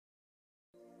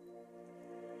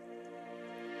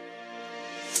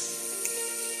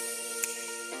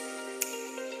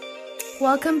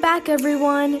Welcome back,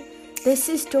 everyone. This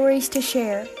is Stories to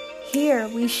Share. Here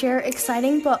we share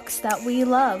exciting books that we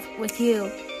love with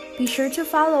you. Be sure to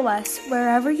follow us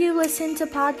wherever you listen to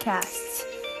podcasts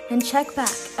and check back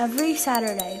every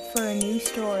Saturday for a new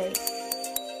story.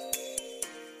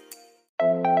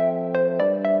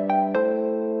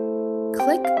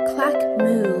 Click, Clack,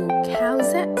 Moo,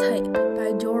 Cows That Type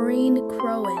by Doreen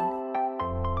Crowan.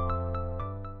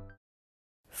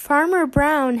 Farmer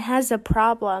Brown has a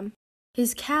problem.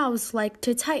 His cows like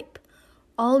to type.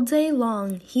 All day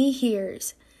long he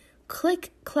hears,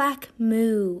 click, clack,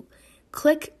 moo,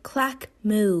 click, clack,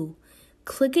 moo,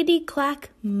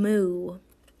 clickety-clack, moo.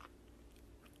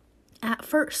 At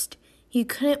first, he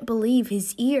couldn't believe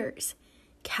his ears.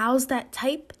 Cows that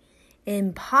type?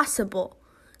 Impossible.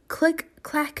 Click,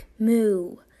 clack,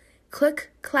 moo,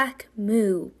 click, clack,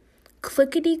 moo,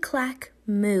 clickety-clack,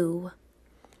 moo.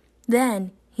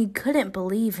 Then he couldn't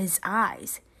believe his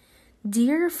eyes.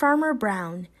 Dear Farmer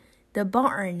Brown, the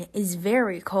barn is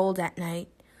very cold at night.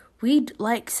 We'd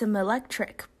like some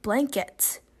electric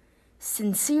blankets.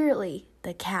 Sincerely,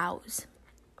 the cows.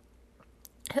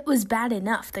 It was bad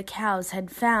enough the cows had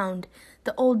found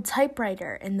the old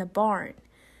typewriter in the barn.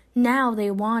 Now they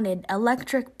wanted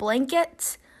electric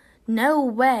blankets? No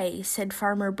way, said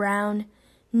Farmer Brown.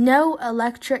 No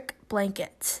electric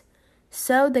blankets.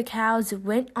 So the cows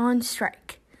went on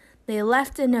strike. They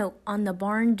left a note on the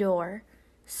barn door.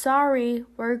 Sorry,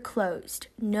 we're closed.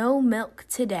 No milk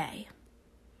today.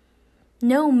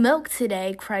 No milk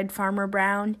today, cried Farmer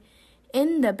Brown.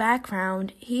 In the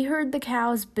background, he heard the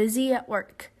cows busy at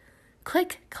work.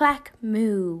 Click, clack,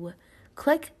 moo.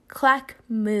 Click, clack,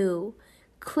 moo.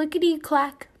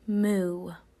 Clickety-clack,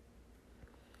 moo.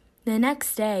 The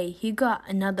next day, he got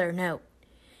another note.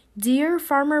 Dear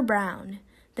Farmer Brown,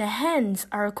 the hens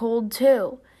are cold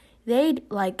too. They'd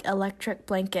like electric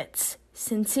blankets.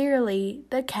 Sincerely,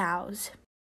 the cows.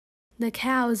 The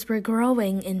cows were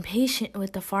growing impatient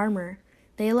with the farmer.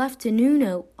 They left a new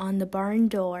note on the barn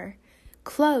door.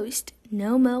 Closed,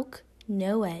 no milk,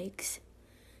 no eggs.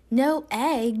 No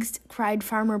eggs, cried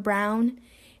Farmer Brown.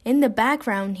 In the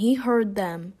background, he heard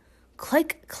them.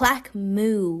 Click, clack,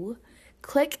 moo.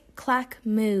 Click, clack,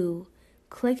 moo.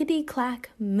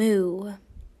 Clickety-clack, moo.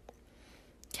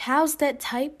 Cows that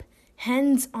type?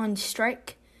 Hens on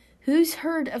strike? Who's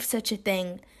heard of such a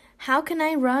thing? How can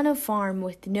I run a farm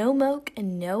with no milk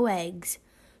and no eggs?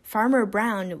 Farmer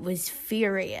Brown was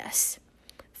furious.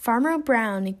 Farmer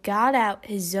Brown got out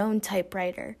his own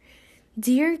typewriter.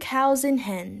 Dear cows and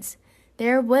hens,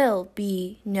 there will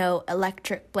be no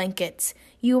electric blankets.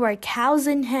 You are cows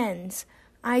and hens.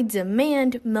 I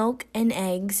demand milk and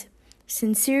eggs.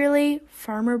 Sincerely,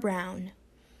 Farmer Brown.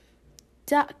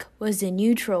 Duck was a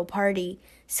neutral party,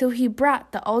 so he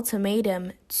brought the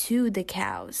ultimatum to the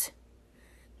cows.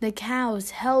 The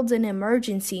cows held an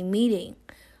emergency meeting.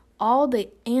 All the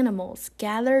animals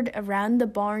gathered around the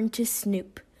barn to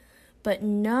snoop, but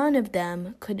none of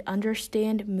them could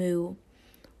understand moo.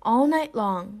 All night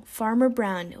long, Farmer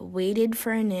Brown waited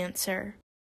for an answer.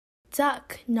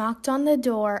 Duck knocked on the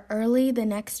door early the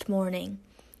next morning.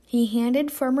 He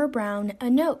handed Farmer Brown a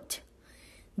note.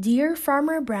 Dear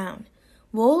Farmer Brown,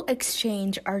 we'll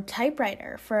exchange our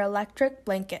typewriter for electric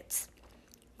blankets.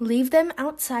 Leave them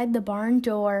outside the barn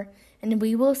door, and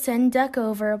we will send Duck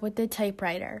over with the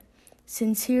typewriter.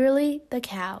 Sincerely, the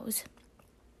cows.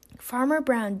 Farmer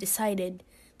Brown decided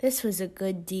this was a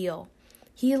good deal.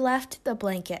 He left the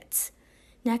blankets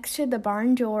next to the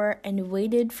barn door and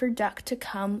waited for Duck to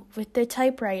come with the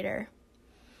typewriter.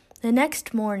 The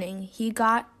next morning, he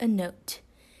got a note.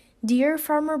 Dear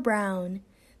Farmer Brown,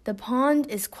 the pond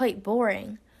is quite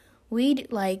boring.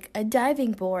 We'd like a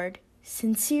diving board.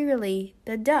 Sincerely,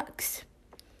 the ducks.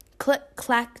 Click,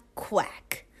 clack,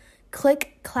 quack.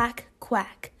 Click, clack,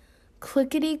 quack.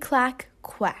 Clickety-clack,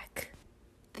 quack.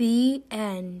 The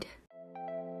end.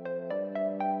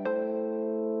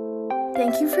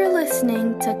 Thank you for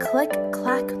listening to Click,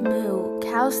 Clack, Moo,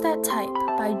 Cows That Type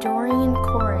by Doreen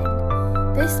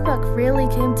Crowan. This book really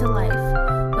came to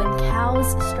life when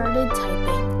cows started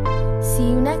typing. See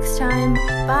you next time.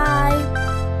 Bye!